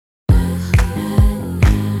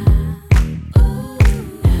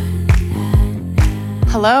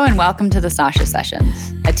Hello and welcome to the Sasha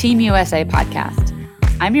Sessions, a Team USA podcast.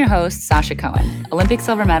 I'm your host, Sasha Cohen, Olympic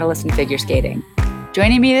silver medalist in figure skating.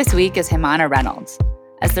 Joining me this week is Jimana Reynolds.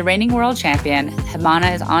 As the reigning world champion,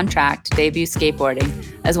 Jimana is on track to debut skateboarding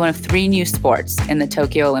as one of 3 new sports in the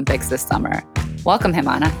Tokyo Olympics this summer. Welcome,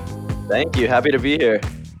 Jimana. Thank you. Happy to be here.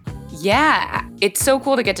 Yeah, it's so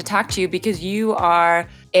cool to get to talk to you because you are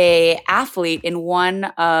an athlete in one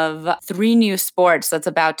of 3 new sports that's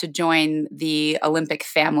about to join the Olympic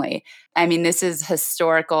family. I mean, this is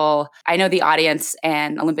historical. I know the audience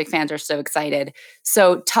and Olympic fans are so excited.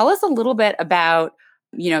 So tell us a little bit about,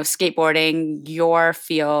 skateboarding, your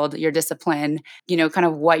field, your discipline, kind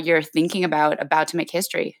of what you're thinking about to make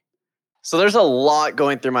history. So there's a lot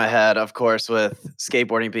going through my head, of course, with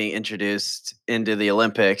skateboarding being introduced into the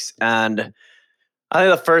Olympics. And I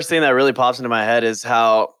think the first thing that really pops into my head is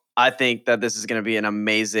how I think that this is going to be an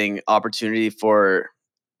amazing opportunity for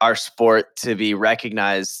our sport to be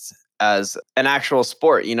recognized as an actual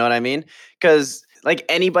sport. You know what I mean? Because like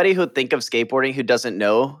anybody who think of skateboarding who doesn't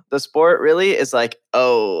know the sport really is like,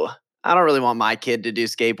 oh, I don't really want my kid to do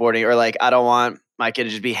skateboarding, or like I don't want my kid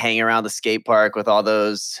to just be hanging around the skate park with all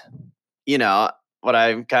those, you know, what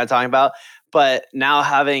I'm kind of talking about. But now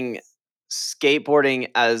having skateboarding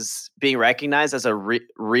as being recognized as a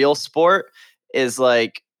real sport is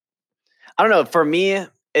like, I don't know, for me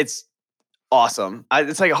it's awesome.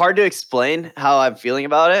 It's like hard to explain how I'm feeling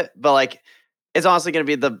about it, but like it's honestly going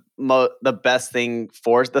to be the best thing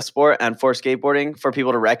for the sport and for skateboarding, for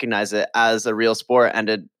people to recognize it as a real sport and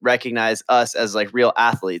to recognize us as like real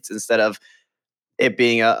athletes instead of it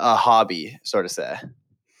being a hobby, sort of say.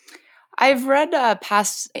 I've read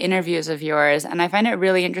past interviews of yours, and I find it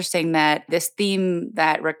really interesting that this theme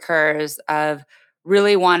that recurs of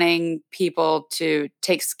really wanting people to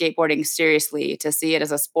take skateboarding seriously, to see it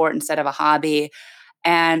as a sport instead of a hobby.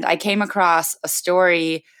 And I came across a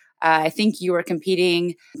story. I think you were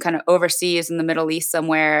competing kind of overseas in the Middle East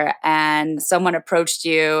somewhere, and someone approached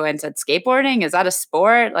you and said, "Skateboarding, is that a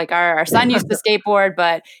sport? Like our son used to skateboard,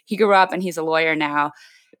 but he grew up and he's a lawyer now."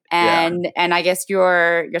 Yeah. And I guess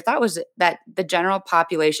your thought was that the general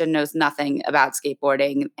population knows nothing about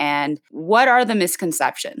skateboarding. And what are the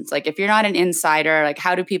misconceptions? Like if you're not an insider, like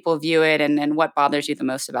how do people view it, and what bothers you the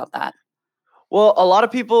most about that? Well, a lot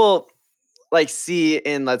of people like see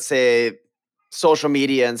in, let's say, social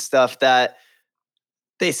media and stuff that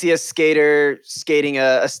they see a skater skating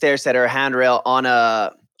a stair set or a handrail on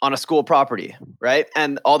a school property, right?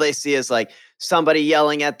 And all they see is like somebody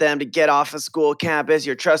yelling at them to get off a school campus.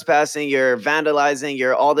 You're trespassing, you're vandalizing,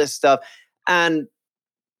 you're all this stuff. And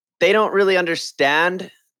they don't really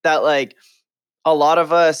understand that like a lot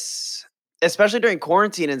of us, especially during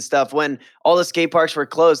quarantine and stuff, when all the skate parks were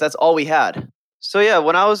closed, that's all we had. So yeah,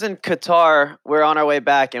 when I was in Qatar, we're on our way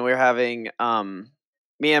back and we are having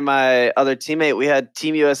me and my other teammate, we had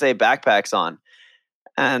Team USA backpacks on.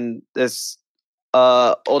 And this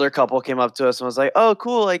older couple came up to us and was like, "Oh,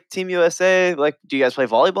 cool, like Team USA, like do you guys play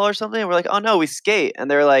volleyball or something?" And we're like, "Oh no, we skate." And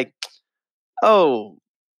they're like, "Oh,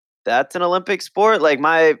 that's an Olympic sport? Like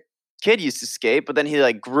my kid used to skate, but then he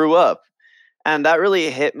like grew up." And that really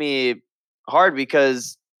hit me hard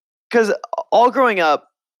because all growing up,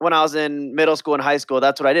 when I was in middle school and high school,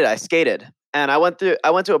 that's what I did. I skated. And I went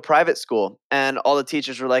to a private school, and all the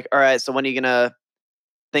teachers were like, "All right, so when are you going to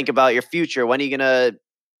think about your future? When are you going to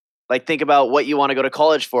like think about what you want to go to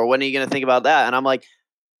college for? When are you going to think about that?" And I'm like,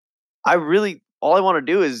 all I want to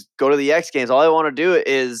do is go to the X Games. All I want to do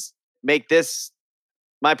is make this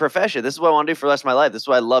my profession. This is what I want to do for the rest of my life. This is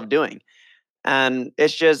what I love doing. And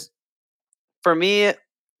it's just, for me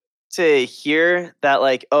to hear that,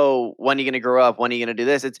 like, oh, when are you going to grow up? When are you going to do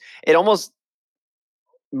this? It almost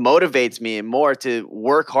motivates me more to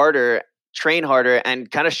work harder, train harder, and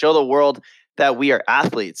kind of show the world that we are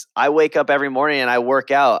athletes. I wake up every morning and I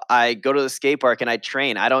work out. I go to the skate park and I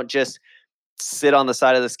train. I don't just sit on the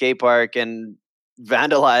side of the skate park and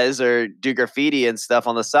vandalize or do graffiti and stuff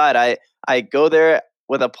on the side. I go there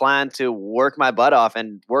with a plan to work my butt off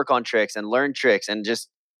and work on tricks and learn tricks and just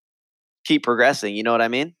keep progressing. You know what I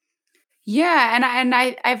mean?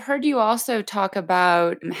 Yeah, I've heard you also talk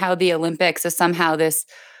about how the Olympics is somehow this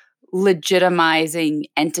legitimizing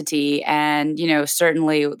entity, and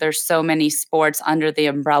certainly there's so many sports under the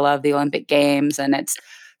umbrella of the Olympic Games, and it's Hmm.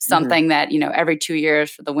 something that every 2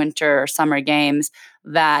 years for the winter or summer games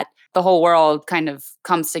that the whole world kind of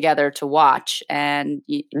comes together to watch, and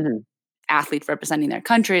Hmm. athletes representing their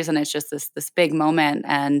countries, and it's just this big moment.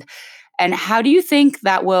 And how do you think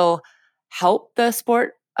that will help the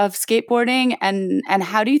sport of skateboarding, and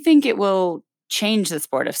how do you think it will change the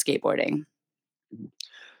sport of skateboarding?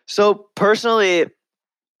 So personally,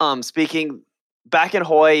 speaking back in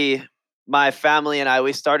Hawaii, my family and I,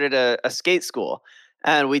 we started a skate school,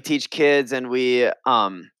 and we teach kids, and we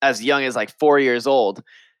as young as like 4 years old.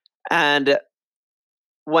 And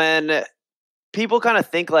when people kind of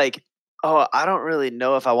think like, oh, I don't really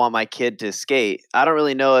know if I want my kid to skate. I don't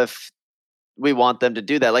really know if we want them to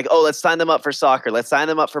do that. Like, oh, let's sign them up for soccer. Let's sign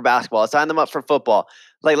them up for basketball. Let's sign them up for football.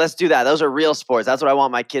 Like, let's do that. Those are real sports. That's what I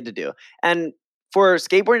want my kid to do. And for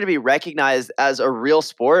skateboarding to be recognized as a real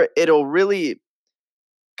sport, it'll really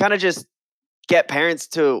kind of just get parents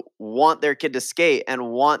to want their kid to skate and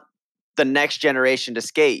want the next generation to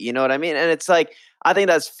skate. You know what I mean? And it's like, I think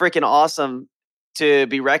that's freaking awesome to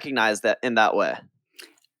be recognized that in that way.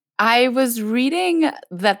 I was reading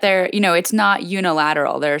that it's not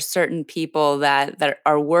unilateral. There are certain people that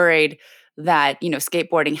are worried that,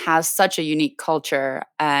 skateboarding has such a unique culture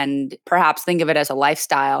and perhaps think of it as a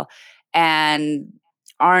lifestyle and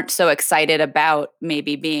aren't so excited about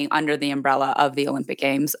maybe being under the umbrella of the Olympic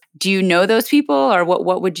Games. Do you know those people, or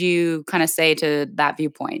what would you kind of say to that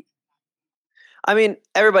viewpoint? I mean,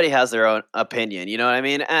 everybody has their own opinion, you know what I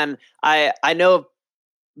mean? And I know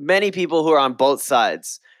many people who are on both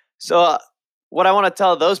sides. So what I want to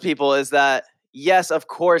tell those people is that yes, of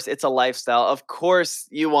course it's a lifestyle. Of course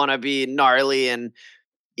you want to be gnarly and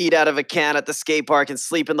eat out of a can at the skate park and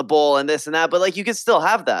sleep in the bowl and this and that, but like you can still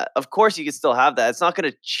have that. Of course you can still have that. It's not going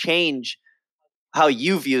to change how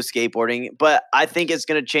you view skateboarding, but I think it's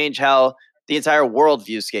going to change how the entire world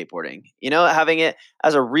views skateboarding. You know, having it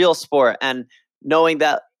as a real sport and knowing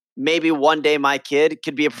that maybe one day my kid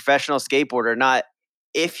could be a professional skateboarder, not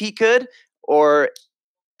if he could, or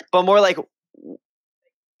but more like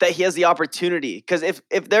that he has the opportunity. Because if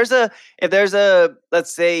there's a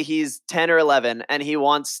let's say he's 10 or 11 and he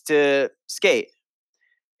wants to skate,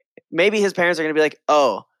 maybe his parents are going to be like,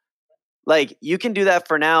 oh, like you can do that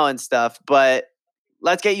for now and stuff, but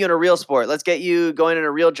let's get you in a real sport. Let's get you going in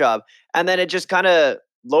a real job. And then it just kind of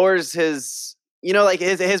lowers his, like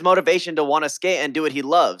his motivation to want to skate and do what he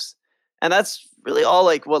loves. And that's really all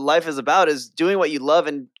like what life is about, is doing what you love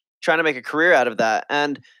and trying to make a career out of that.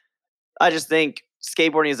 And I just think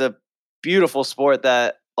skateboarding is a beautiful sport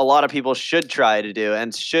that a lot of people should try to do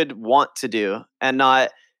and should want to do and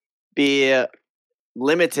not be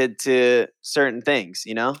limited to certain things,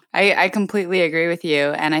 you know? I completely agree with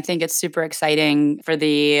you. And I think it's super exciting for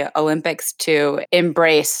the Olympics to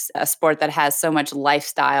embrace a sport that has so much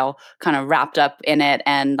lifestyle kind of wrapped up in it,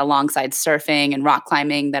 and alongside surfing and rock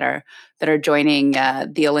climbing that are joining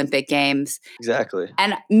the Olympic Games. Exactly.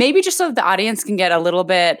 And maybe just so the audience can get a little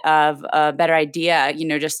bit of a better idea,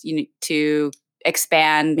 to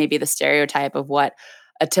expand maybe the stereotype of what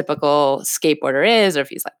a typical skateboarder is, or if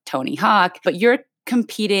he's like Tony Hawk. But you're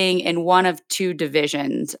competing in one of two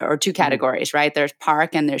divisions or two Mhm. categories, right? There's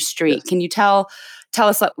park and there's street. Yes. Can you tell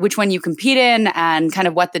us like, which one you compete in and kind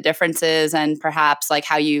of what the difference is, and perhaps like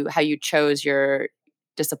how you chose your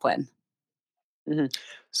discipline? Mhm.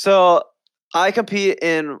 So I compete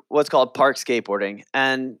in what's called park skateboarding,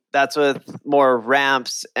 and that's with more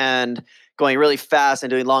ramps and going really fast and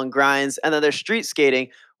doing long grinds. And then there's street skating,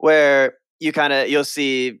 where you'll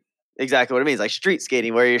see exactly what it means, like street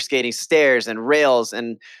skating, where you're skating stairs and rails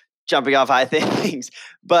and jumping off high things.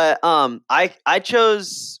 But I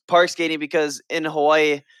chose park skating because in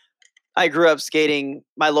Hawaii I grew up skating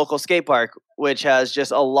my local skate park, which has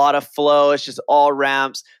just a lot of flow. It's just all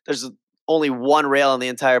ramps. There's only one rail in the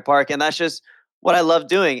entire park, and that's just what I love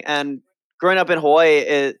doing. And growing up in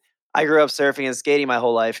Hawaii, I grew up surfing and skating my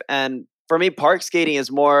whole life. And for me, park skating is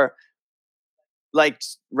more like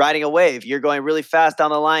riding a wave. You're going really fast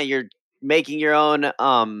down the line. You're making your own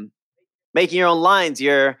making your own lines.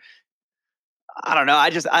 I don't know.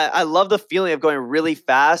 I love the feeling of going really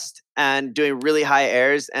fast and doing really high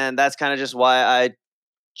airs, and that's kind of just why I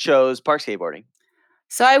chose park skateboarding.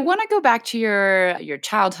 So I want to go back to your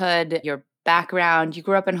childhood, your background. You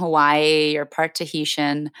grew up in Hawaii, you're part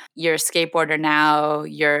Tahitian, you're a skateboarder now,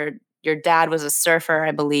 your dad was a surfer,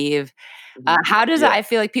 I believe. Mhm. How does Yeah. I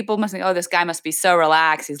feel like people must think, "Oh, this guy must be so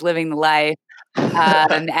relaxed, he's living the life."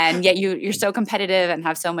 And yet you're so competitive and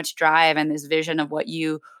have so much drive and this vision of what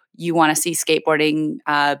you want to see skateboarding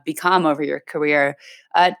become over your career.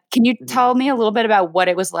 Can you Mhm. tell me a little bit about what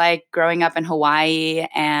it was like growing up in Hawaii,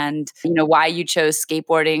 and why you chose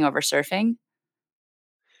skateboarding over surfing?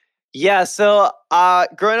 Yeah, so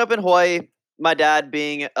growing up in Hawaii, my dad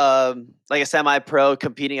being like a semi-pro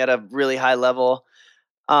competing at a really high level,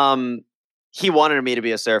 um, he wanted me to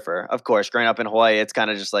be a surfer. Of course, growing up in Hawaii, it's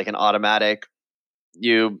kind of just like an automatic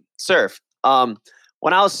you surf.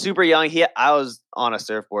 When I was super young, he I was on a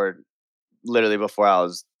surfboard literally before I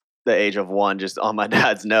was the age of one, just on my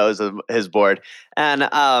dad's nose of his board. And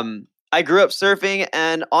I grew up surfing,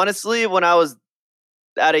 and honestly, when I was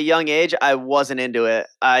at a young age, I wasn't into it.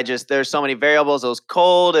 There's so many variables. It was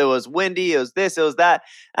cold, it was windy, it was this, it was that.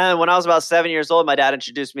 And when I was about 7 years old, my dad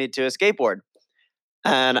introduced me to a skateboard,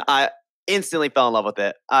 and I instantly fell in love with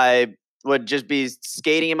it. I would just be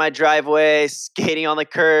skating in my driveway, skating on the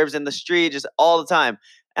curbs in the street, just all the time.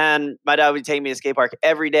 And my dad would take me to skate park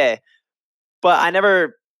every day. But I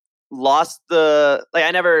never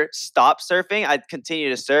I never stopped surfing. I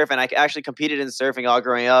continued to surf, and I actually competed in surfing all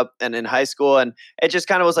growing up and in high school. And it just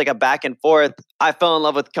kind of was like a back and forth. I fell in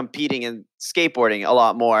love with competing and skateboarding a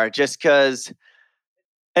lot more just because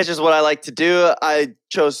it's just what I like to do. I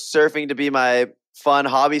chose surfing to be my fun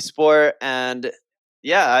hobby sport. And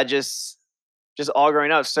yeah, just all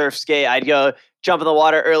growing up, surf, skate. I'd go jump in the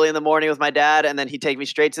water early in the morning with my dad, and then he'd take me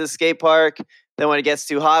straight to the skate park. Then when it gets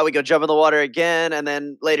too hot, we go jump in the water again, and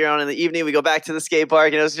then later on in the evening, we go back to the skate park.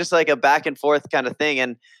 And it was just like a back and forth kind of thing.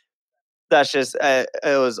 And that's just it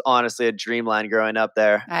was honestly a dreamland growing up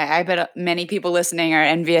there. I bet many people listening are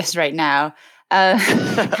envious right now.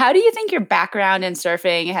 How do you think your background in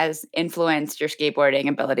surfing has influenced your skateboarding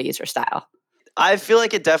abilities or style? I feel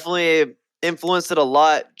like it definitely influenced it a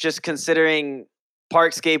lot, just considering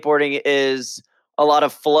park skateboarding is a lot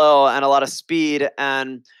of flow and a lot of speed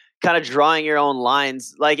and kind of drawing your own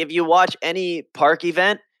lines. Like if you watch any park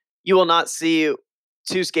event, you will not see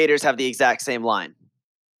two skaters have the exact same line.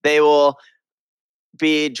 They will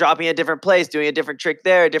be dropping a different place, doing a different trick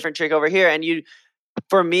there, a different trick over here. And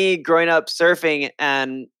for me, growing up surfing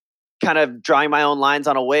and kind of drawing my own lines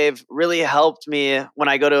on a wave really helped me when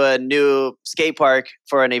I go to a new skate park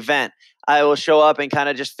for an event. I will show up and kind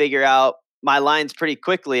of just figure out my lines pretty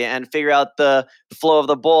quickly and figure out the flow of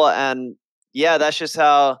the bowl. And yeah, that's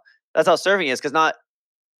how surfing is, because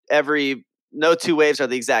no two waves are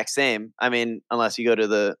the exact same. I mean, unless you go to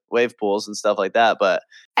the wave pools and stuff like that. But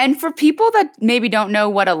And for people that maybe don't know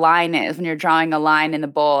what a line is when you're drawing a line in the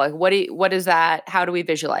bowl, like what is that? How do we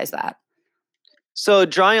visualize that? so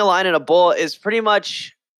drawing a line in a bowl is pretty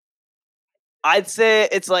much, I'd say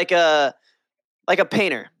it's like a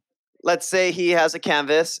painter. Let's say he has a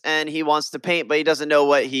canvas and he wants to paint, but he doesn't know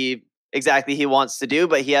what he wants to do,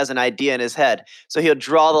 but he has an idea in his head. So he'll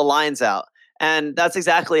draw the lines out. And that's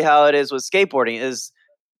exactly how it is with skateboarding. Is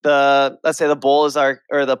the let's say the bowl is our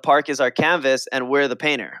or the park is our canvas and we're the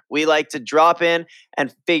painter. We like to drop in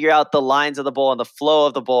and figure out the lines of the bowl and the flow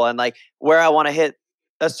of the bowl and like where I want to hit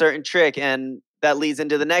a certain trick, and that leads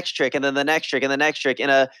into the next trick and then the next trick and the next trick in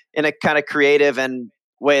a kind of creative and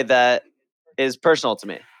way that is personal to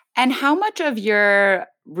me. And how much of your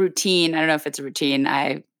routine, I don't know if it's a routine,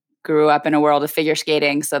 I grew up in a world of figure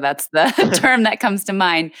skating, so that's the term that comes to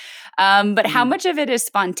mind. But how Mhm. much of it is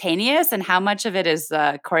spontaneous and how much of it is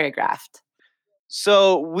choreographed?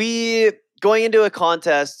 So we going into a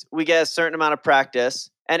contest, we get a certain amount of practice,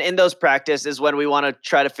 and in those practice is when we want to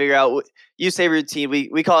try to figure out. You say routine,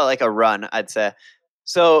 we call it like a run, I'd say.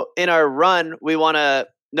 So in our run, we want to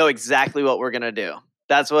know exactly what we're gonna do.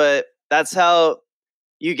 That's how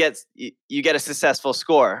you get a successful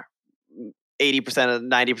score 80% of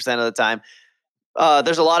 90% of the time.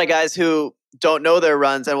 There's a lot of guys who don't know their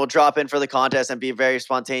runs and will drop in for the contest and be very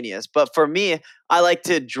spontaneous. But for me, I like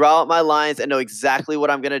to draw out my lines and know exactly what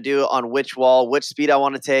I'm going to do on which wall, which speed I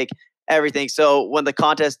want to take, everything. So when the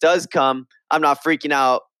contest does come, I'm not freaking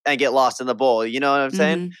out and get lost in the bowl. You know what I'm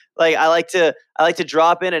saying? Mhm. Like I like to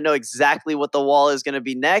drop in and know exactly what the wall is going to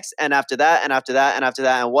be next, and after that, and after that, and after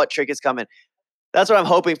that, and what trick is coming. That's what I'm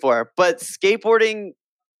hoping for. But skateboarding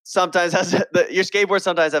sometimes your skateboard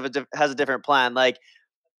sometimes has a different plan. Like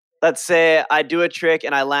let's say I do a trick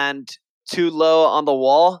and I land too low on the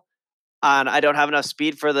wall and I don't have enough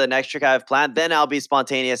speed for the next trick I have planned, then I'll be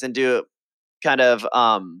spontaneous and do kind of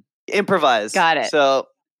improvise. Got it. So,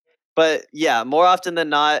 but yeah, more often than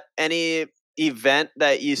not, any event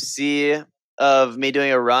that you see of me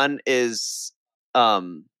doing a run is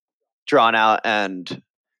um drawn out and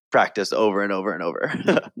practiced over and over and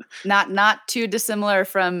over. Not too dissimilar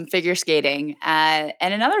from figure skating. And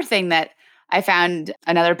another thing that I found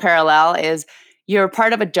another parallel is you're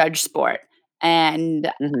part of a judge sport. And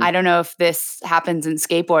I Mhm, don't know if this happens in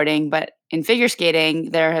skateboarding, but in figure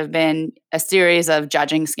skating, there have been a series of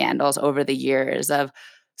judging scandals over the years of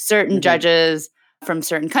certain mhm, judges from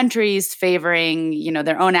certain countries favoring,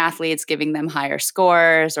 their own athletes, giving them higher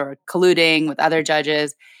scores or colluding with other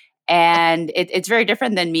judges. And it's very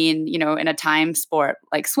different than being, in a time sport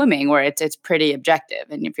like swimming, where it's pretty objective.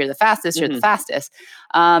 And if you're the fastest, you're the mhm, fastest.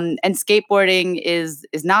 And skateboarding is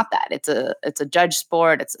not that. It's a judge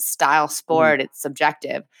sport. It's a style mhm, sport. It's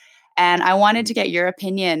subjective. And I wanted mhm. to get your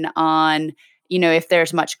opinion on, if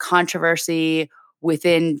there's much controversy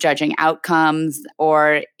within judging outcomes,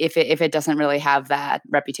 or if it doesn't really have that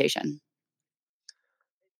reputation?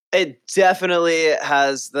 It definitely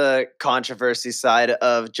has the controversy side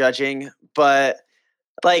of judging, but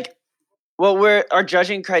like what we're our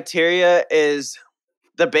judging criteria is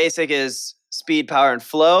the basic is speed, power, and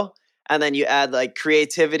flow. And then you add like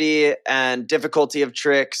creativity and difficulty of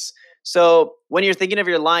tricks. So when you're thinking of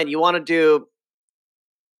your line, you want to do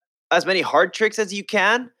as many hard tricks as you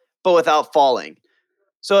can, but without falling.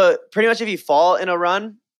 So pretty much if you fall in a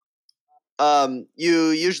run, you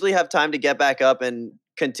usually have time to get back up and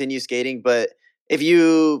continue skating. But if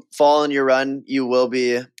you fall in your run, you will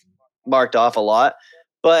be marked off a lot.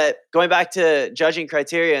 But going back to judging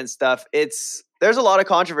criteria and stuff, there's a lot of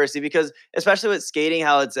controversy because especially with skating,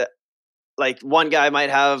 how it's like one guy might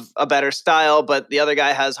have a better style, but the other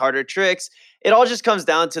guy has harder tricks. It all just comes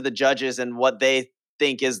down to the judges and what they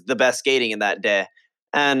think is the best skating in that day.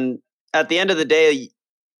 And at the end of the day,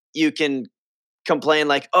 you can complain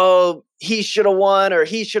like, oh, he should have won, or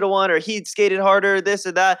he should have won, or he skated harder, this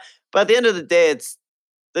or that. But at the end of the day, it's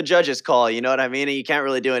the judge's call. You know what I mean? And you can't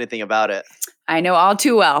really do anything about it. I know all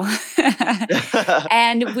too well.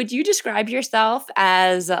 And would you describe yourself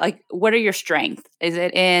as like, what are your strengths? Is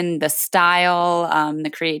it in the style, the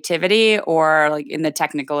creativity, or like in the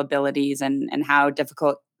technical abilities and how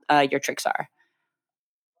difficult your tricks are?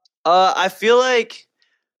 I feel like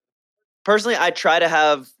personally, I try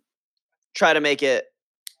to make it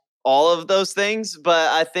all of those things, but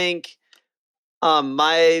I think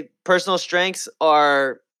my personal strengths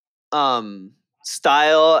are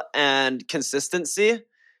style and consistency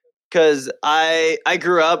because I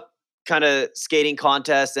grew up kind of skating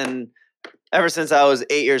contests, and ever since I was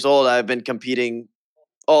 8 years old, I've been competing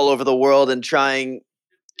all over the world and trying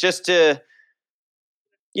just to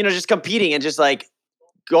just competing and just like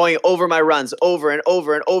going over my runs over and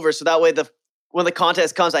over and over, so that way when the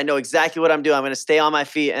contest comes, I know exactly what I'm doing. I'm going to stay on my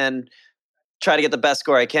feet and try to get the best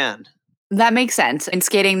score I can. That makes sense. In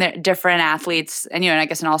skating, the different athletes, and I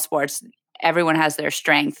guess in all sports, everyone has their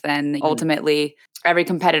strength, and Mhm. ultimately, every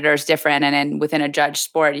competitor is different. And then within a judge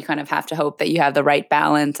sport, you kind of have to hope that you have the right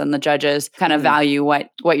balance, and the judges kind of Mhm. value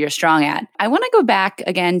what you're strong at. I want to go back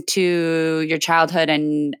again to your childhood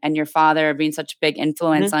and your father being such a big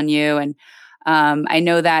influence Mhm. on you. And I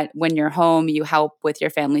know that when you're home, you help with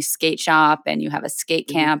your family's skate shop and you have a skate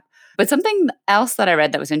Mhm. camp. But something else that I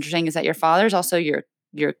read that was interesting is that your father's also your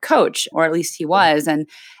coach, or at least he Yeah. was, and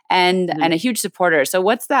Mhm. a huge supporter. So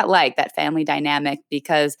what's that like, that family dynamic?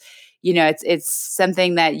 Because it's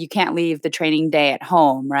something that you can't leave the training day at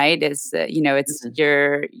home, right? It's Mhm.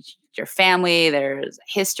 your family. There's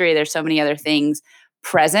history. There's so many other things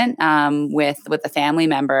present with a family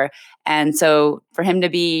member, and so for him to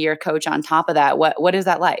be your coach on top of that, what is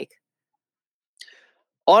that like?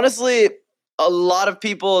 Honestly, a lot of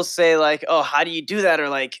people say like, "Oh, how do you do that?" Or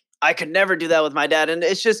like, "I could never do that with my dad." And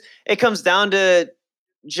it comes down to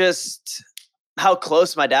just how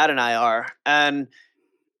close my dad and I are. And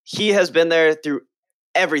he has been there through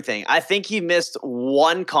everything. I think he missed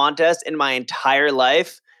one contest in my entire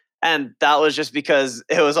life, and that was just because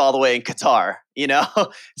it was all the way in Qatar, you know?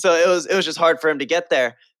 So it was just hard for him to get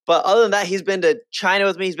there. But other than that, he's been to China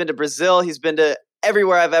with me, he's been to Brazil, he's been to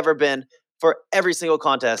everywhere I've ever been for every single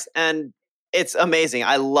contest. And it's amazing.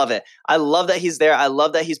 I love it. I love that he's there. I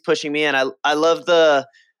love that he's pushing me, and I love the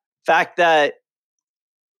fact that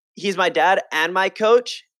he's my dad and my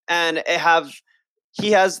coach, and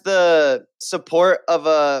he has the support of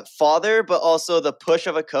a father, but also the push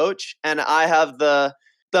of a coach. And I have the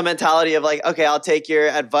mentality of like, okay, I'll take your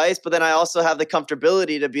advice, but then I also have the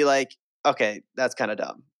comfortability to be like, okay, that's kind of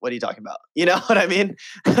dumb. What are you talking about? You know what I mean?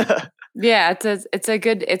 Yeah, it's a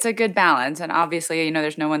good balance, and obviously,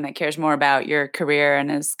 there's no one that cares more about your career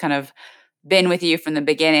and has kind of been with you from the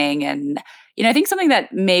beginning. And I think something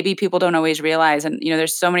that maybe people don't always realize, and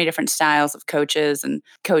there's so many different styles of coaches and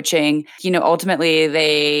coaching. Ultimately,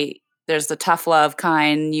 there's the tough love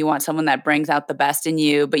kind. You want someone that brings out the best in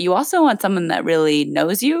you, but you also want someone that really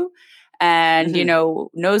knows you and Mhm.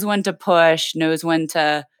 knows when to push, knows when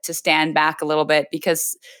to stand back a little bit,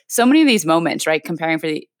 because so many of these moments, right, preparing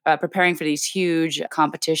for these huge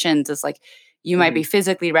competitions, is like you might be Mhm.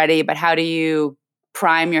 physically ready, but how do you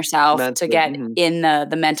prime yourself to Mentally. get Mhm. in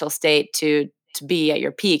the mental state to be at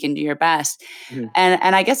your peak and do your best? Mhm.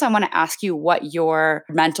 And I guess I want to ask you what your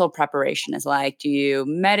mental preparation is like. Do you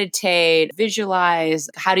meditate, visualize?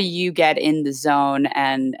 How do you get in the zone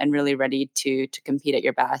and really ready to compete at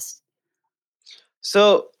your best?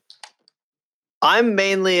 So I'm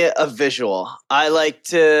mainly a visual.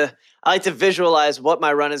 I like to visualize what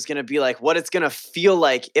my run is going to be like, what it's going to feel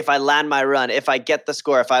like if I land my run, if I get the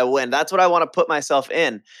score, if I win. That's what I want to put myself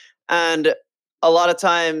in. And a lot of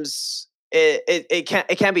times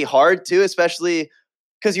it can be hard too, especially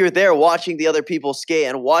because you're there watching the other people skate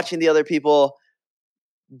and watching the other people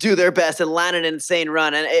do their best and land an insane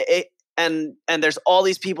run. And and there's all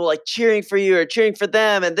these people like cheering for you or cheering for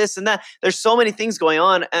them and this and that. There's so many things going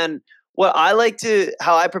on. And what I like to,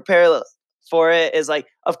 how I prepare for it is like,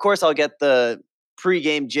 of course I'll get the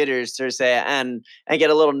pre-game jitters to say and get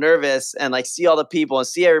a little nervous and like see all the people and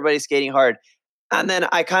see everybody skating hard. And then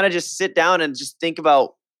I kind of just sit down and just think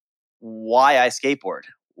about why I skateboard,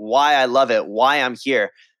 why I love it, why I'm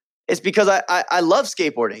here. It's because I love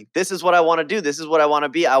skateboarding. This is what I want to do. This is what I want to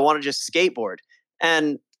be. I want to just skateboard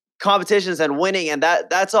and competitions and winning. And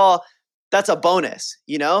that's all, that's a bonus,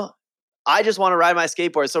 you know? I just want to ride my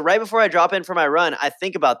skateboard. So right before I drop in for my run, I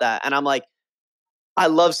think about that and I'm like, I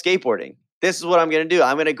love skateboarding. This is what I'm going to do.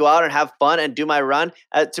 I'm going to go out and have fun and do my run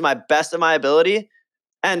to my best of my ability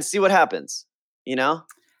and see what happens, you know?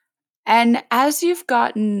 And as you've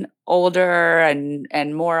gotten older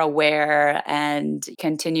and more aware and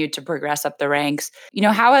continued to progress up the ranks,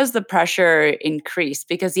 how has the pressure increased?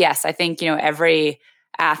 Because yes, I think, every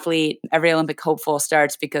athlete, every Olympic hopeful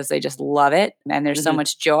starts because they just love it and there's so Hmm.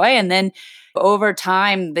 much joy. And then over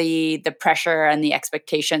time the pressure and the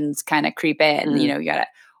expectations kind of creep in. Hmm. You got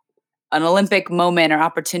an Olympic moment or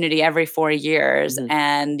opportunity every 4 years, Hmm.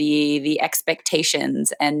 and the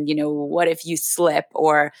expectations, and what if you slip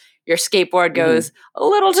or your skateboard Hmm. goes a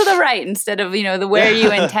little to the right instead of the where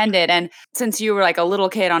you intended. And since you were like a little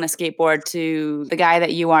kid on a skateboard to the guy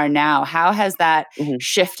that you are now, how has that Hmm.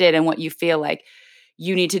 shifted and what you feel like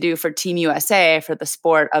you need to do for Team USA, for the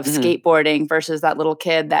sport of Hmm. skateboarding, versus that little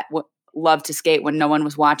kid that loved to skate when no one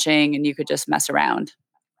was watching and you could just mess around?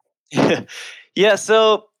 Yeah,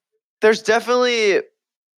 so there's definitely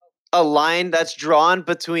a line that's drawn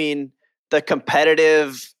between the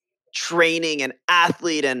competitive training and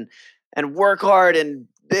athlete and work hard and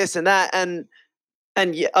this and that and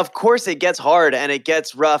yeah, of course it gets hard and it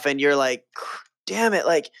gets rough and you're like, damn it,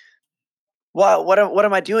 like what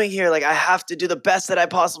am I doing here? Like I have to do the best that I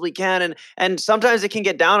possibly can and sometimes it can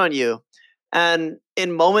get down on you. And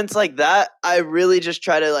in moments like that, I really just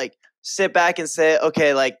try to like sit back and say,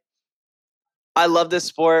 okay, like I love this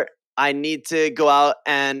sport. I need to go out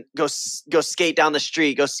and go skate down the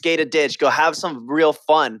street, go skate a ditch, go have some real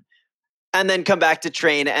fun, and then come back to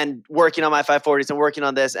train and working on my 540s and working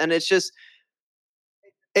on this. And it just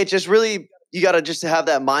really, you got to just have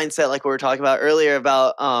that mindset, like we were talking about earlier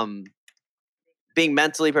about being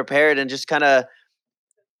mentally prepared and just kind of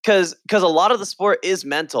because a lot of the sport is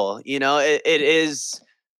mental. You know, it is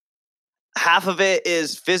half of it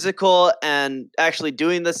is physical and actually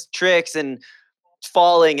doing the tricks and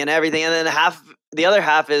falling and everything, and then the other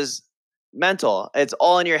half is mental. It's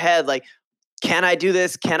all in your head. Like, can I do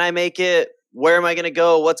this? Can I make it? Where am I going to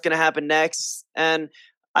go? What's going to happen next? And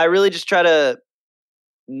I really just try to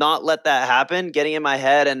not let that happen, getting in my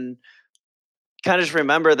head and kind of just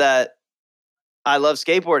remember that I love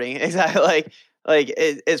skateboarding. Exactly. Like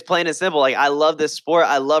it's plain and simple. Like I love this sport.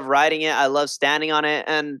 I love riding it. I love standing on it.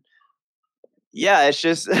 And yeah, it's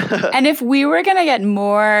just And if we were going to get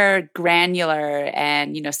more granular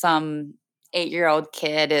and, some 8-year-old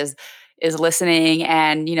kid is listening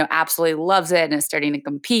and, absolutely loves it and is starting to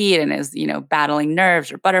compete and is, battling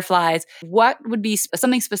nerves or butterflies, what would be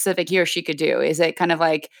something specific he or she could do? Is it kind of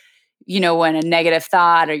like, when a negative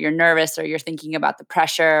thought or you're nervous or you're thinking about the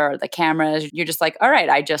pressure or the cameras, you're just like, all right,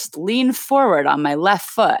 I just lean forward on my left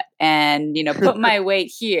foot and, put my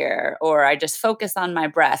weight here, or I just focus on my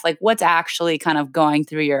breath. Like what's actually kind of going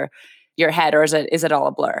through your head, or is it all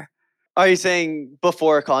a blur? Are you saying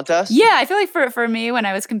before a contest? Yeah, I feel like for me when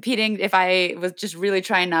I was competing, if I was just really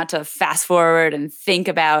trying not to fast forward and think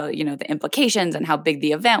about, the implications and how big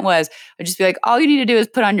the event was, I'd just be like, all you need to do is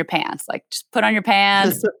put on your pants. Like just put on your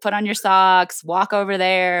pants, put on your socks, walk over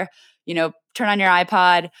there, turn on your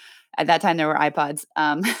iPod. At that time there were iPods.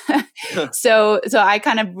 So I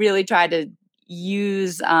kind of really tried to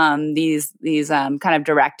use these kind of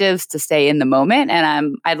directives to stay in the moment.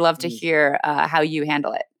 And I'd love to Mhm. hear how you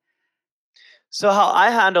handle it. So how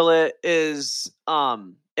I handle it is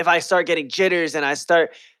if I start getting jitters and I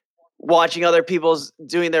start watching other people's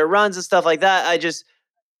doing their runs and stuff like that,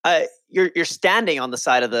 you're standing on the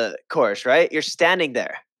side of the course, right? You're standing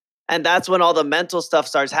there. And that's when all the mental stuff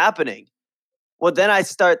starts happening. Well, then I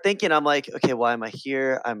start thinking, I'm like, okay, why am I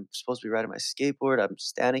here? I'm supposed to be riding my skateboard. I'm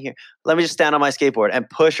standing here. Let me just stand on my skateboard and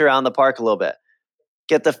push around the park a little bit.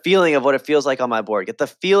 Get the feeling of what it feels like on my board. Get the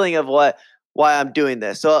feeling of why I'm doing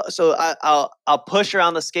this. I'll push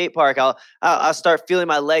around the skate park. I'll start feeling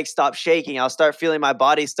my legs stop shaking. I'll start feeling my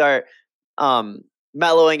body start um,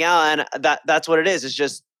 mellowing out, and that's what it is. It's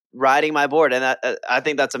just riding my board, and I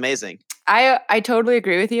think that's amazing. I totally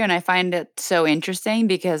agree with you, and I find it so interesting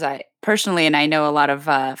because I personally, and I know a lot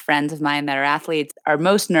of friends of mine that are athletes, are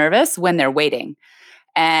most nervous when they're waiting.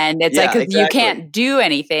 And it's like Yeah, 'cause you exactly. can't do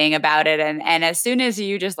anything about it, and as soon as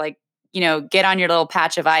you just, like, get on your little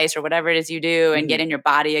patch of ice or whatever it is you do and get Mhm. in your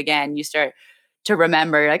body again, you start to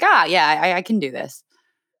remember, you're like, "Ah, yeah, I can do this."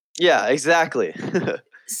 Yeah, exactly.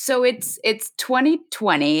 So it's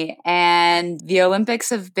 2020 and the Olympics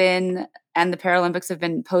have been and the Paralympics have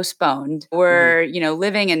been postponed. Mhm, We're,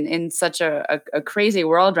 living in such a crazy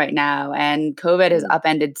world right now, and COVID has mhm,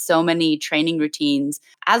 upended so many training routines.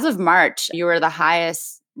 As of March, you were the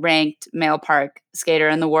highest ranked male park skater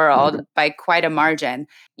in the world by quite a margin.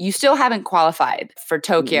 You still haven't qualified for mhm.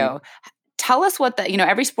 Tokyo. Tell us what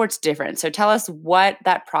every sport's different. So tell us what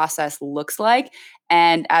that process looks like.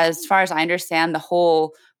 And as far as I understand, the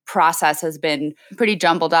whole process has been pretty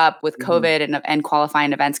jumbled up with Mhm. COVID and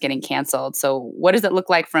qualifying events getting canceled. So what does it look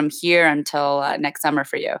like from here until next summer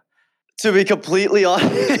for you? To be completely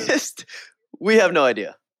honest, we have no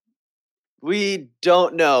idea. We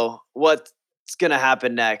don't know what's gonna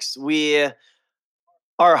happen next. We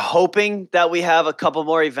are hoping that we have a couple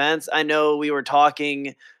more events. I know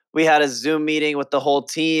we had a Zoom meeting with the whole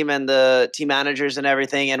team and the team managers and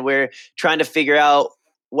everything, and we're trying to figure out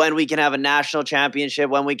when we can have a national championship,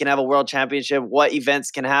 when we can have a world championship, what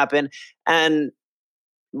events can happen. And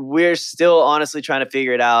we're still honestly trying to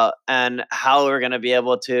figure it out and how we're going to be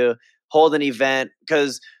able to hold an event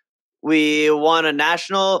because we won a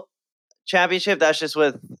national championship that's just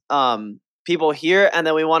with people here, and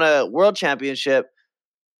then we won a world championship,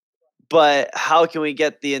 but how can we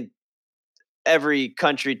get the every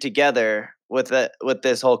country together with it with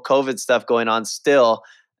this whole COVID stuff going on still?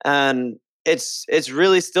 And it's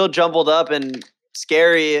really still jumbled up and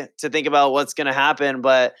scary to think about what's going to happen.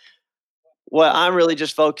 But what I'm really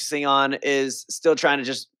just focusing on is still trying to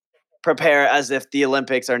just prepare as if the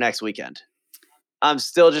Olympics are next weekend. I'm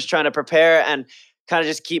still just trying to prepare and kind of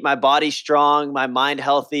just keep my body strong, my mind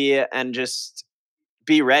healthy, and just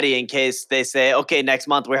be ready in case they say, okay, next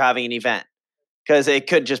month we're having an event, because it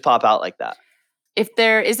could just pop out like that. If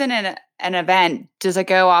there isn't an event, does it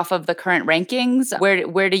go off of the current rankings?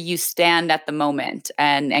 Where do you stand at the moment,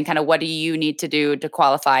 and kind of what do you need to do to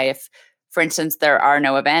qualify if, for instance, there are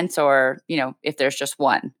no events, or if there's just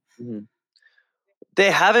one? Mhm.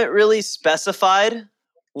 They haven't really specified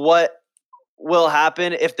what will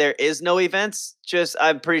happen if there is no events. Just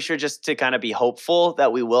I'm pretty sure just to kind of be hopeful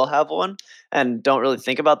that we will have one and don't really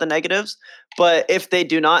think about the negatives. But if they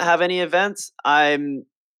do not have any events, I'm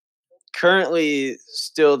currently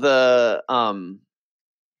still the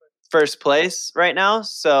first place right now.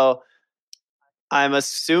 So I'm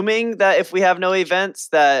assuming that if we have no events,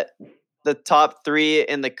 that the top 3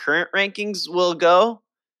 in the current rankings will go.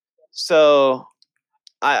 So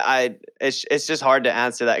it's just hard to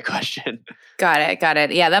answer that question. Got it, got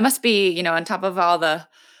it. Yeah, that must be, on top of all the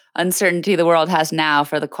uncertainty the world has now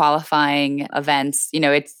for the qualifying events,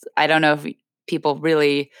 it's I don't know if people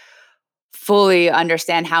really fully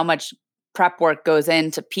understand how much prep work goes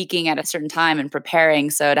into peaking at a certain time and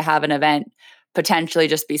preparing. So to have an event potentially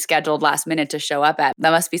just be scheduled last minute to show up at,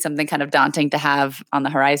 that must be something kind of daunting to have on the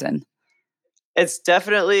horizon. It's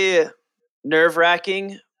definitely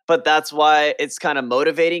nerve-wracking, but that's why it's kinda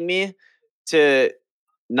motivating me to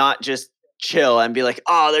not just chill and be like,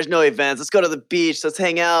 "Oh, there's no events. Let's go to the beach. Let's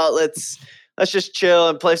hang out. Let's just chill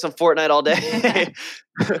and play some Fortnite all day."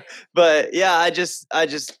 But yeah, I just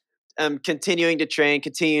am continuing to train,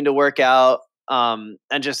 continuing to work out, and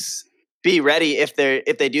just be ready if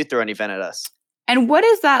they do throw an event at us. And what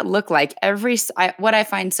does that look like? What I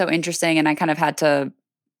find so interesting, and I kind of had to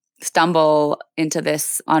stumble into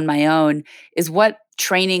this on my own, is what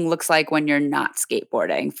training looks like when you're not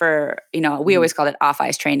skateboarding. We Mhm, always called it off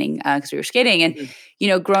ice training because we were skating. And,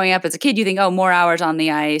 mhm, growing up as a kid, you think, oh, more hours on the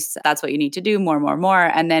ice. That's what you need to do, more, more,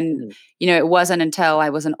 more. And then, mhm, it wasn't until I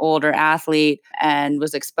was an older athlete and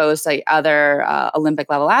was exposed to other Olympic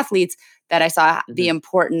level athletes that I saw the mhm,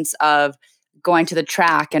 importance of going to the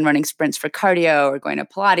track and running sprints for cardio, or going to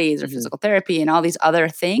Pilates or mhm, physical therapy and all these other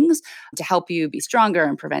things to help you be stronger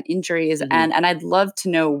and prevent injuries. mhm. And I'd love to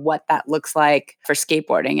know what that looks like for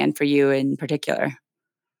skateboarding and for you in particular.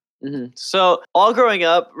 Mhm. So all growing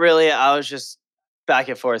up, really, I was just back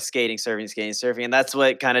and forth skating, surfing, and that's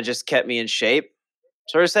what kind of just kept me in shape,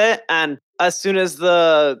 sort of say. And as soon as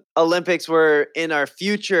the Olympics were in our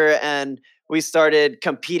future and we started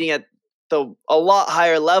competing at a lot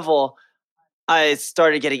higher level, I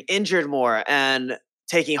started getting injured more and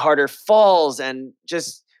taking harder falls and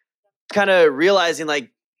just kind of realizing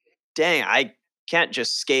like, dang, I can't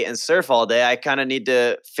just skate and surf all day. I kind of need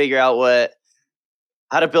to figure out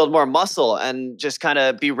how to build more muscle and just kind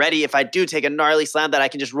of be ready if I do take a gnarly slam that I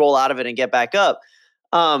can just roll out of it and get back up.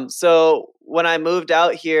 So when I moved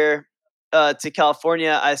out here to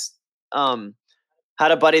California, um,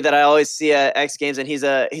 had a buddy that I always see at X Games, and he's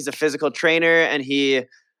a physical trainer, and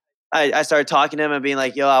I started talking to him and being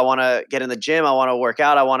like, "Yo, I want to get in the gym. I want to work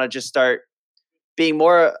out. I want to just start being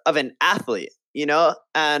more of an athlete, you know?"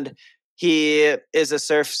 And he is a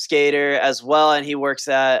surf skater as well, and he works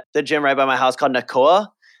at the gym right by my house called Nakoa.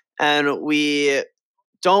 And we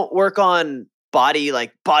don't work on body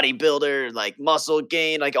like bodybuilder, like muscle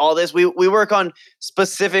gain, like all this. We work on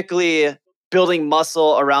specifically building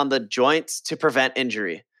muscle around the joints to prevent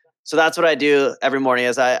injury. So that's what I do every morning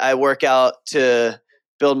is I work out to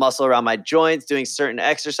build muscle around my joints, doing certain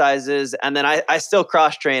exercises, and then I still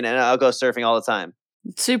cross train and I'll go surfing all the time.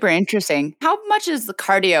 Super interesting. How much is the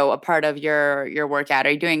cardio a part of your workout?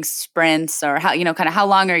 Are you doing sprints, or how, kind of how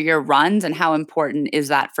long are your runs, and how important is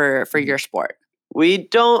that for Mhm. your sport? We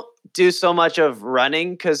don't do so much of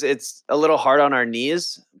running because it's a little hard on our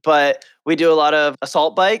knees, but we do a lot of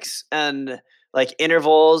assault bikes and like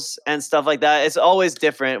intervals and stuff like that. It's always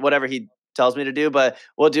different, whatever he tells me to do, but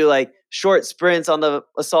we'll do like short sprints on the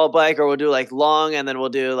assault bike, or we'll do like long, and then we'll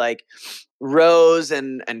do like rows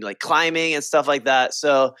and like climbing and stuff like that.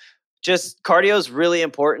 So just cardio is really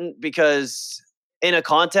important because in a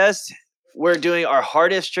contest, we're doing our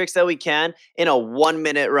hardest tricks that we can in a 1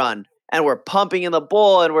 minute run, and we're pumping in the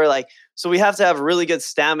bowl, and we're like, so we have to have really good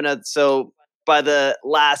stamina. So by the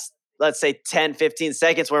last, let's say 10, 15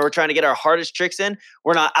 seconds where we're trying to get our hardest tricks in,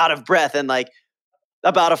 we're not out of breath and like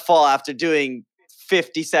about to fall after doing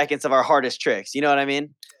 50 seconds of our hardest tricks. You know what I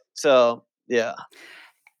mean? So yeah.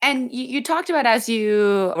 And you talked about, as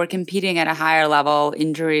you were competing at a higher level,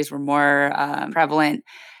 injuries were more prevalent.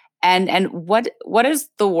 And what is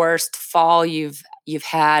the worst fall you've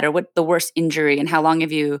had, or what the worst injury, and how long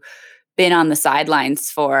have you been on the sidelines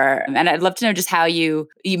for? And I'd love to know just how you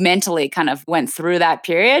mentally kind of went through that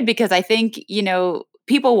period, because I think,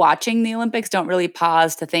 people watching the Olympics don't really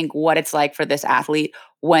pause to think what it's like for this athlete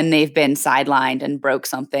when they've been sidelined and broke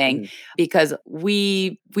something, Mhm. because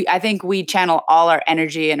we I think we channel all our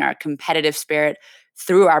energy and our competitive spirit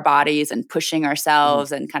through our bodies and pushing Mhm.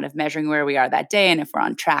 ourselves and kind of measuring where we are that day and if we're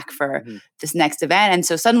on track for Mhm. this next event. And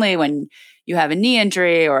so suddenly when you have a knee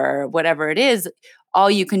injury or whatever it is,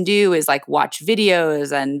 all you can do is like watch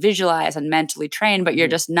videos and visualize and mentally train, but you're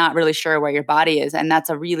Mhm. just not really sure where your body is. And that's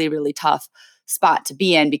a really, really tough spot to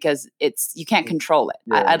be in, because you can't Mhm. control it.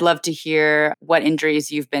 Yeah. I'd love to hear what injuries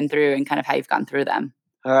you've been through and kind of how you've gone through them.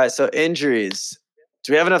 All right. So injuries.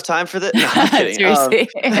 Do we have enough time for that? No, I'm kidding. Seriously.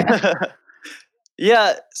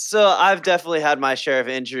 Yeah. So I've definitely had my share of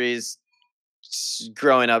injuries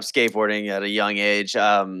growing up skateboarding at a young age.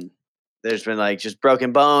 There's been like just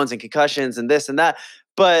broken bones and concussions and this and that.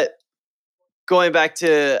 But going back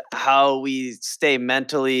to how we stay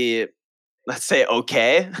mentally, let's say,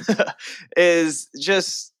 okay, is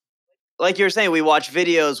just like you were saying, we watch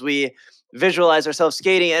videos, we visualize ourselves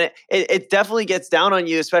skating, and it definitely gets down on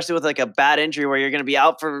you, especially with like a bad injury where you're going to be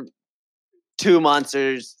out for 2 months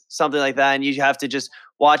or something like that, and you have to just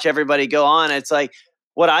watch everybody go on. It's like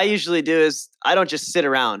what I usually do is I don't just sit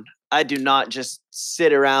around. I do not just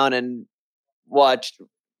sit around and watch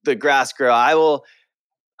the grass grow. I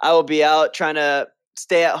will be out trying to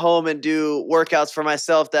stay at home and do workouts for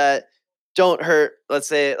myself that don't hurt. Let's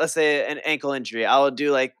say an ankle injury. I will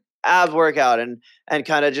do like ab workout and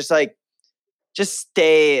kind of just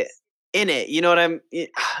stay in it. You know what I'm?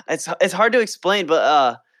 It's hard to explain,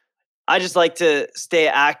 but I just like to stay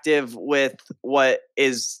active with what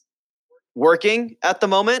is working at the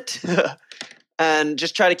moment, and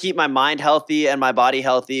just try to keep my mind healthy and my body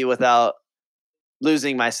healthy without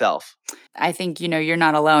losing myself. I think, you're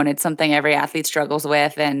not alone. It's something every athlete struggles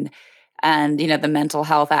with, and the mental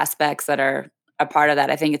health aspects that are a part of that.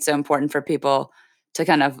 I think it's so important for people to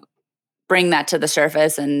kind of bring that to the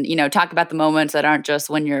surface and, talk about the moments that aren't just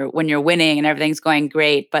when you're winning and everything's going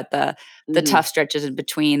great, but the Hmm. tough stretches in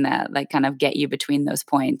between that, like, kind of get you between those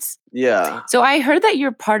points. Yeah. So I heard that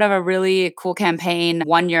you're part of a really cool campaign,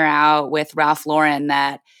 One Year Out, with Ralph Lauren,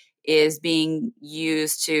 that is being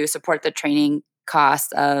used to support the training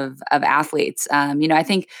costs of athletes. I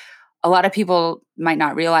think a lot of people might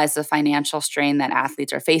not realize the financial strain that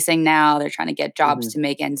athletes are facing now. They're trying to get jobs Hmm. to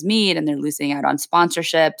make ends meet, and they're losing out on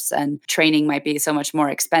sponsorships, and training might be so much more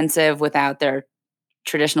expensive without their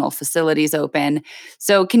traditional facilities open.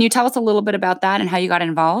 So can you tell us a little bit about that and how you got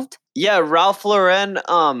involved? Yeah, Ralph Lauren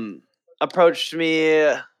approached me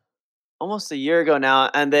almost a year ago now,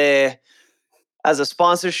 and they as a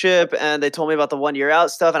sponsorship, and they told me about the 1 year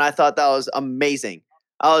out stuff, and I thought that was amazing.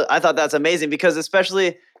 I thought that's amazing because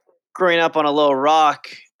especially growing up on a little rock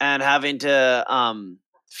and having to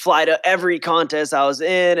fly to every contest I was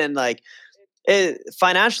in, and like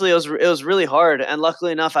financially it was really hard. And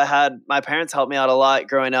luckily enough, I had my parents help me out a lot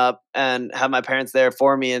growing up, and have my parents there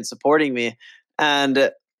for me and supporting me.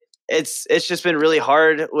 And it's just been really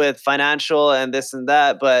hard with financial and this and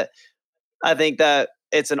that, but I think that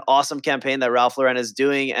it's an awesome campaign that Ralph Lauren is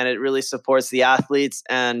doing, and it really supports the athletes.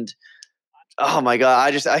 And oh my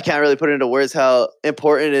god, I can't really put into words how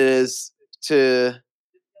important it is to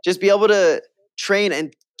just be able to train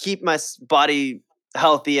and keep my body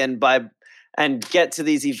healthy, and get to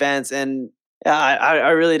these events. And yeah, I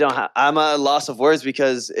really don't have, I'm a loss of words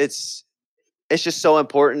because it's just so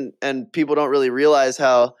important, and people don't really realize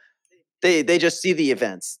how they just see the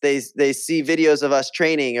events. They see videos of us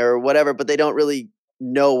training or whatever, but they don't really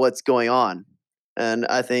know what's going on. And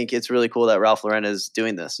I think it's really cool that Ralph Lauren is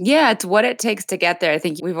doing this. Yeah, it's what it takes to get there. I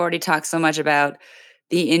think we've already talked so much about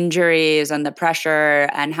the injuries and the pressure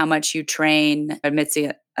and how much you train amidst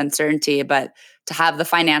the uncertainty, but to have the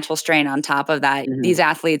financial strain on top of that, Mhm. these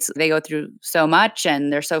athletes, they go through so much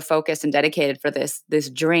and they're so focused and dedicated for this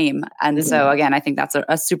dream. And so Mhm. again, I think that's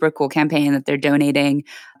a super cool campaign that they're donating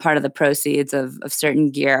part of the proceeds of certain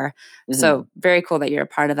gear. Mhm. So very cool that you're a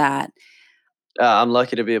part of that. I'm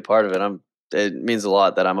lucky to be a part of it. It means a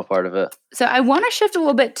lot that I'm a part of it. So I want to shift a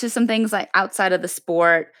little bit to some things like outside of the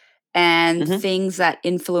sport and Mhm. things that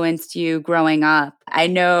influenced you growing up. I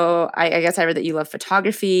know, I guess I read that you love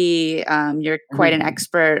photography. You're quite an Mhm.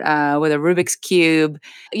 expert with a Rubik's Cube.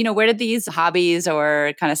 Where did these hobbies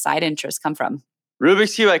or kind of side interests come from?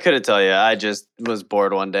 Rubik's Cube, I couldn't tell you. I just was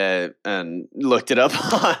bored one day and looked it up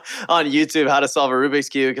on YouTube how to solve a Rubik's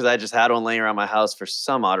Cube because I just had one laying around my house for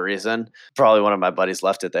some odd reason. Probably one of my buddies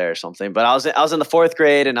left it there or something. But I was in the fourth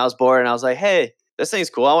grade and I was bored and I was like, hey, this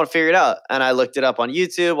thing's cool. I want to figure it out. And I looked it up on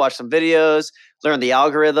YouTube, watched some videos, learned the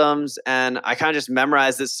algorithms, and I kind of just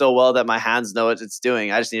memorized it so well that my hands know what it's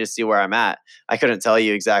doing. I just need to see where I'm at. I couldn't tell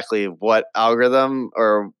you exactly what algorithm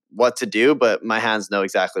or what to do, but my hands know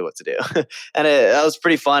exactly what to do. And that was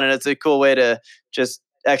pretty fun, and it's a cool way to just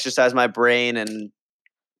exercise my brain and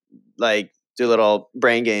like do little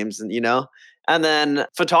brain games, and then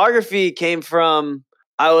photography came from,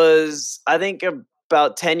 I think,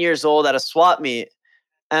 about 10 years old at a swap meet.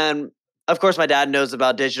 And of course my dad knows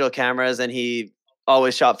about digital cameras, and he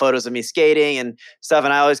always shot photos of me skating and stuff,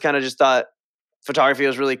 and I always kind of just thought photography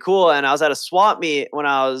was really cool. And I was at a swap meet when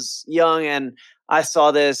I was young, and I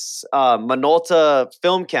saw this Minolta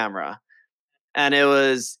film camera, and it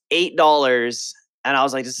was $8. And I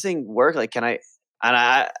was like, "Does this thing work? Like, can I?" And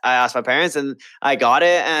I asked my parents, and I got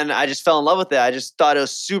it, and I just fell in love with it. I just thought it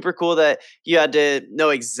was super cool that you had to know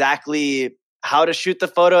exactly how to shoot the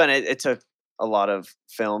photo, and it took a lot of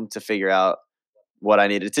film to figure out what I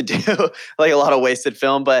needed to do, like a lot of wasted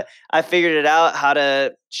film. But I figured it out how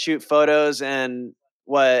to shoot photos and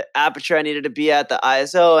what aperture I needed to be at, the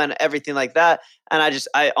ISO, and everything like that. And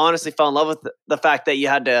I honestly fell in love with the fact that you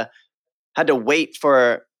had to wait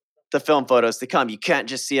for the film photos to come. You can't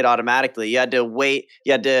just see it automatically. You had to wait.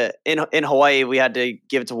 You had to in Hawaii, we had to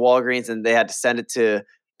give it to Walgreens, and they had to send it to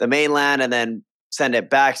the mainland and then send it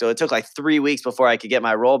back. So it took like 3 weeks before I could get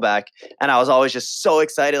my roll back. And I was always just so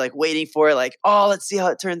excited, like waiting for it, like, oh, let's see how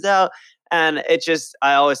it turns out. And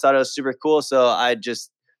I always thought it was super cool. So I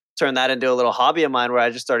just turned that into a little hobby of mine where I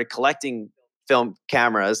just started collecting film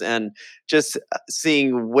cameras and just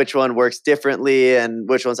seeing which one works differently and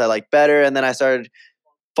which ones I like better. And then I started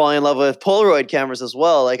falling in love with Polaroid cameras as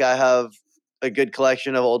well. Like I have a good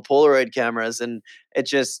collection of old Polaroid cameras, and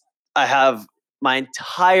I have my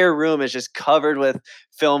entire room is just covered with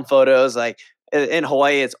film photos. Like in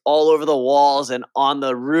Hawaii, it's all over the walls and on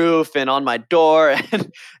the roof and on my door,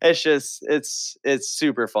 and it's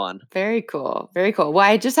super fun. Very cool. Very cool. Well,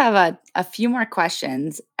 I just have a few more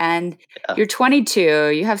questions. And Yeah. you're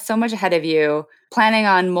 22, you have so much ahead of you, planning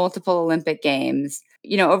on multiple Olympic Games.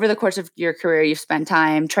 Over the course of your career, you've spent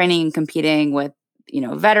time training and competing with,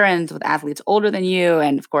 veterans, with athletes older than you,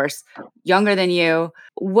 and of course, younger than you.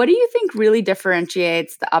 What do you think really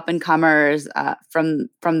differentiates the up and comers from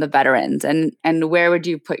the veterans? And where would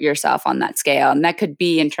you put yourself on that scale? And that could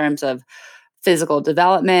be in terms of physical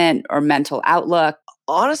development or mental outlook.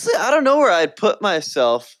 Honestly, I don't know where I'd put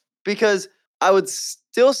myself because I would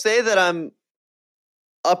still say that I'm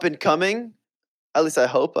up and coming, at least I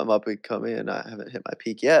hope I'm up and coming, and I haven't hit my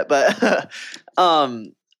peak yet. But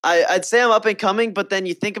I'd say I'm up and coming. But then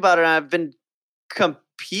you think about it, and I've been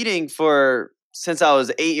competing since I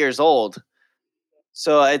was 8 years old.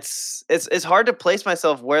 So it's hard to place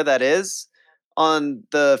myself where that is on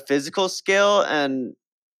the physical scale and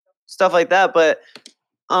stuff like that. But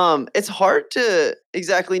it's hard to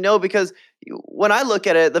exactly know because when I look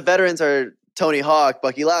at it, the veterans are Tony Hawk,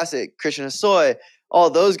 Bucky Lasek, Christian Hosoi, all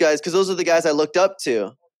those guys, because those are the guys I looked up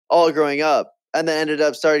to all growing up, and then ended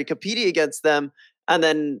up starting competing against them. And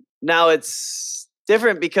then now it's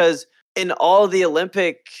different because in all the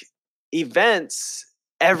Olympic events,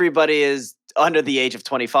 everybody is under the age of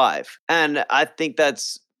 25. And I think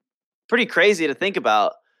that's pretty crazy to think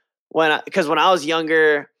about because when I was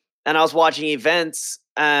younger and I was watching events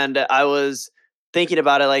and I was thinking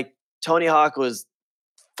about it, like Tony Hawk was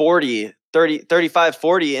 35,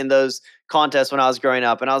 40 in those contests when I was growing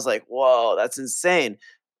up. And I was like, whoa, that's insane.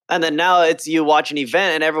 And then now it's you watch an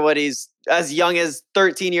event and everybody's as young as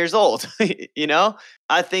 13 years old, you know?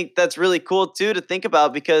 I think that's really cool too to think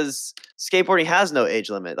about because skateboarding has no age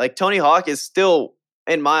limit. Like Tony Hawk is still,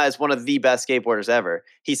 in my eyes, one of the best skateboarders ever.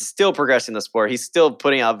 He's still progressing the sport. He's still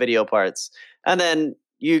putting out video parts. And then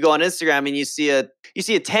you go on Instagram and you see a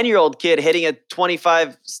 10-year-old kid hitting a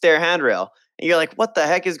 25 stair handrail. And you're like, what the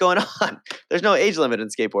heck is going on? There's no age limit in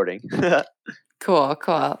skateboarding.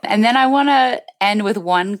 Cool. And then I want to end with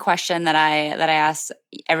one question that I ask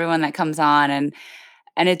everyone that comes on, and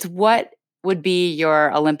it's what would be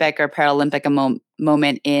your Olympic or Paralympic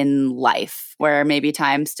moment in life where maybe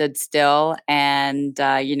time stood still and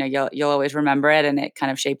you'll always remember it and it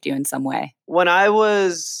kind of shaped you in some way. When I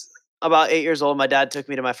was about 8 years old, my dad took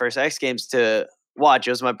me to my first X Games to watch.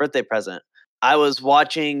 It was my birthday present. I was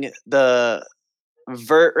watching the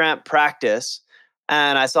vert ramp practice.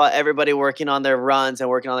 And I saw everybody working on their runs and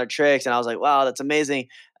working on their tricks. And I was like, wow, that's amazing.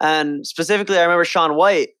 And specifically, I remember Shaun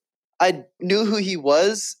White. I knew who he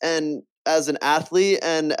was and as an athlete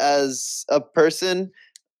and as a person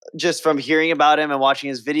just from hearing about him and watching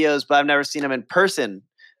his videos, but I've never seen him in person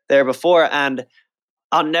there before. And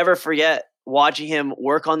I'll never forget watching him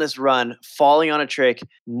work on this run, falling on a trick,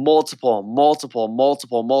 multiple,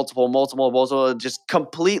 just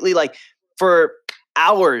completely like for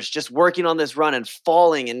hours just working on this run and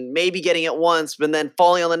falling and maybe getting it once, but then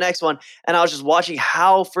falling on the next one. And I was just watching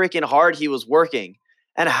how freaking hard he was working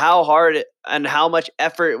and how hard and how much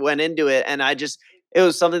effort went into it. And it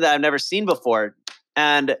was something that I've never seen before.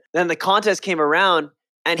 And then the contest came around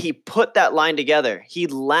and he put that line together. He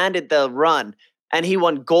landed the run and he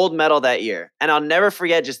won gold medal that year. And I'll never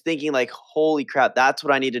forget just thinking like, holy crap, that's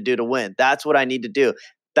what I need to do to win. That's what I need to do.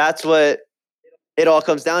 That's what it all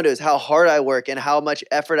comes down to is how hard I work and how much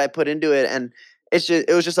effort I put into it. And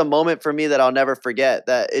it was just a moment for me that I'll never forget,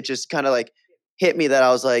 that it just kind of like hit me that I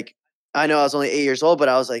was like, I know I was only 8 years old, but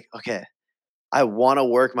I was like, okay, I want to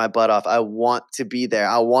work my butt off. I want to be there.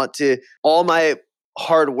 I want all my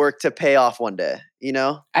hard work to pay off one day, you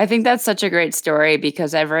know? I think that's such a great story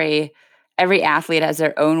because every athlete has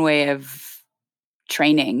their own way of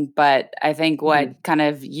training. But I think what kind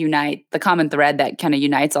of the common thread that kind of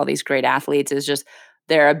unites all these great athletes is just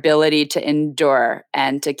their ability to endure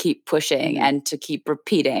and to keep pushing and to keep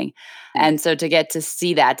repeating. And so to get to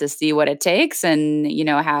see what it takes and,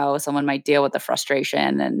 how someone might deal with the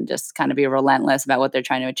frustration and just kind of be relentless about what they're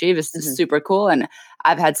trying to achieve is super cool. And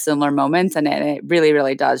I've had similar moments and it really,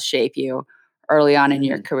 really does shape you early on in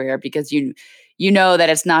your career because you know that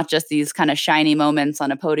it's not just these kind of shiny moments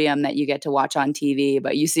on a podium that you get to watch on TV,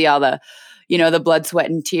 but you see all the, the blood, sweat,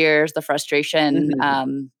 and tears, the frustration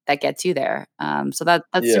that gets you there. So that's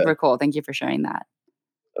super cool. Thank you for sharing that.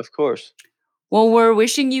 Of course. Well, we're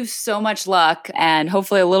wishing you so much luck and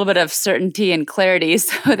hopefully a little bit of certainty and clarity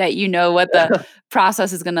so that you know what the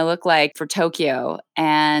process is going to look like for Tokyo.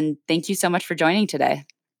 And thank you so much for joining today.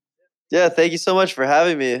 Yeah, thank you so much for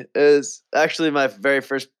having me. It was actually my very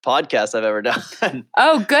first podcast I've ever done.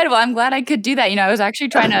 Oh, good. Well, I'm glad I could do that. I was actually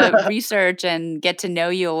trying to research and get to know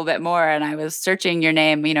you a little bit more. And I was searching your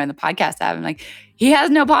name, in the podcast app. I'm like, he has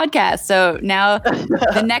no podcast. So now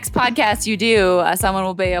the next podcast you do, someone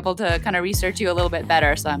will be able to kind of research you a little bit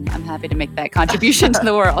better. So I'm happy to make that contribution to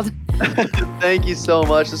the world. Thank you so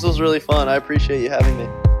much. This was really fun. I appreciate you having me.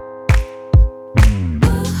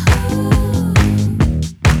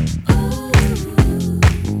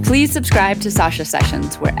 Please subscribe to Sasha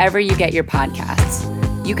Sessions wherever you get your podcasts.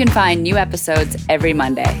 You can find new episodes every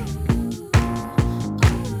Monday.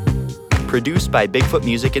 Produced by Bigfoot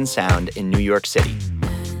Music and Sound in New York City.